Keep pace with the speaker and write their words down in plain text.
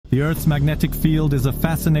The Earth's magnetic field is a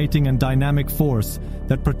fascinating and dynamic force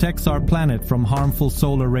that protects our planet from harmful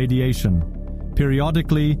solar radiation.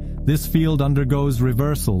 Periodically, this field undergoes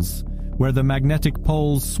reversals, where the magnetic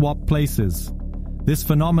poles swap places. This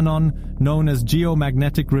phenomenon, known as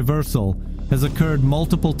geomagnetic reversal, has occurred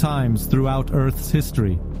multiple times throughout Earth's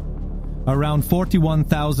history. Around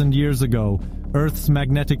 41,000 years ago, Earth's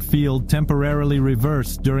magnetic field temporarily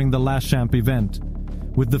reversed during the Laschamp event,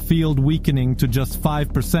 with the field weakening to just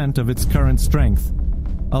 5% of its current strength,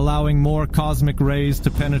 allowing more cosmic rays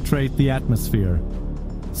to penetrate the atmosphere.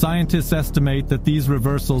 Scientists estimate that these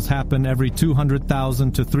reversals happen every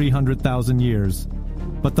 200,000 to 300,000 years,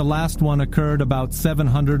 but the last one occurred about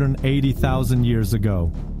 780,000 years ago.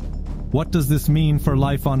 What does this mean for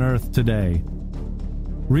life on Earth today?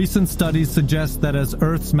 Recent studies suggest that as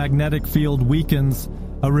Earth's magnetic field weakens,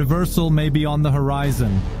 a reversal may be on the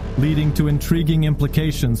horizon, leading to intriguing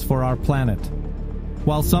implications for our planet.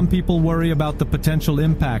 While some people worry about the potential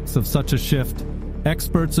impacts of such a shift,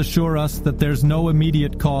 experts assure us that there's no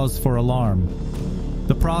immediate cause for alarm.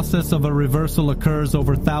 The process of a reversal occurs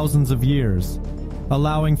over thousands of years,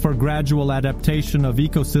 allowing for gradual adaptation of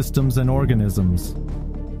ecosystems and organisms.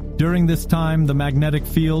 During this time, the magnetic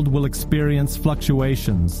field will experience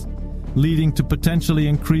fluctuations, leading to potentially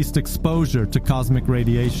increased exposure to cosmic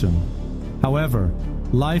radiation. However,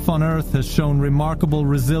 life on Earth has shown remarkable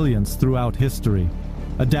resilience throughout history,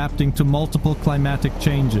 adapting to multiple climatic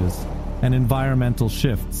changes and environmental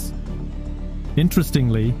shifts.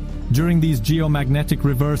 Interestingly, during these geomagnetic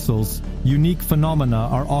reversals, unique phenomena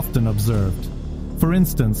are often observed. For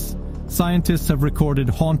instance, scientists have recorded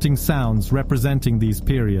haunting sounds representing these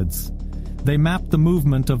periods. They mapped the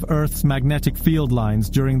movement of Earth's magnetic field lines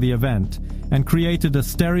during the event and created a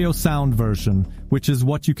stereo sound version, which is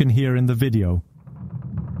what you can hear in the video.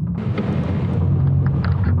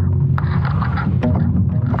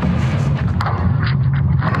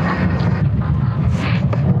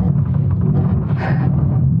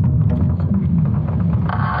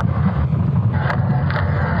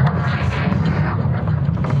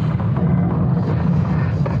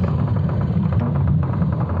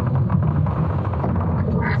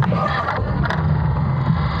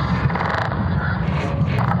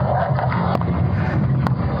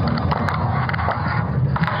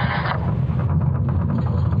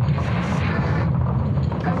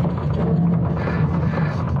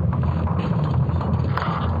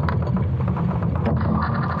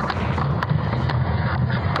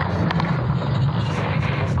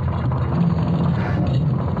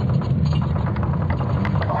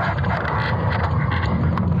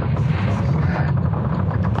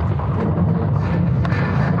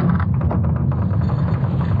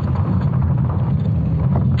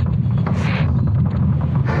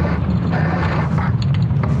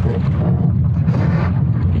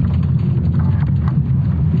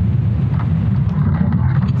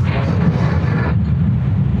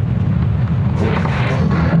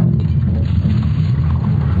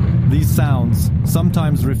 Sounds,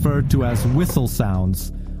 sometimes referred to as whistle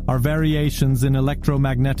sounds, are variations in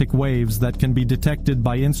electromagnetic waves that can be detected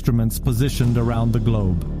by instruments positioned around the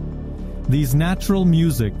globe. These natural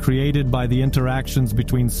music created by the interactions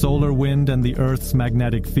between solar wind and the Earth's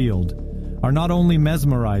magnetic field are not only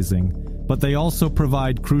mesmerizing, but they also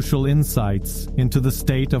provide crucial insights into the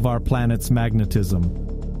state of our planet's magnetism.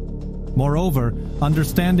 Moreover,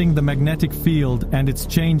 understanding the magnetic field and its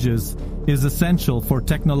changes is essential for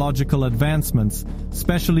technological advancements,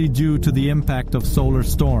 especially due to the impact of solar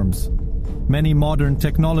storms. Many modern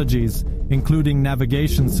technologies, including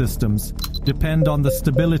navigation systems, depend on the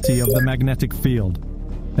stability of the magnetic field.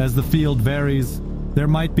 As the field varies, there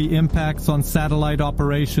might be impacts on satellite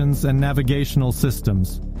operations and navigational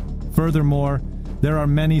systems. Furthermore, there are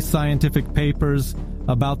many scientific papers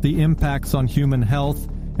about the impacts on human health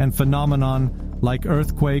and phenomenon like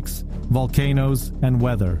earthquakes, volcanoes, and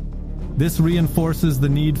weather. This reinforces the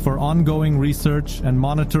need for ongoing research and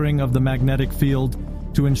monitoring of the magnetic field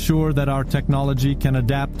to ensure that our technology can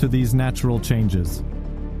adapt to these natural changes.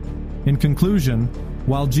 In conclusion,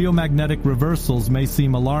 while geomagnetic reversals may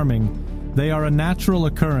seem alarming, they are a natural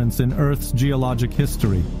occurrence in Earth's geologic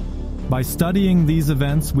history. By studying these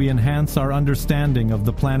events, we enhance our understanding of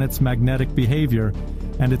the planet's magnetic behavior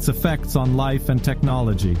and its effects on life and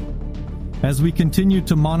technology. As we continue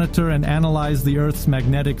to monitor and analyze the Earth's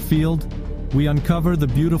magnetic field, we uncover the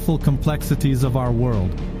beautiful complexities of our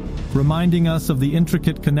world, reminding us of the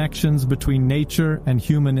intricate connections between nature and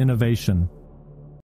human innovation.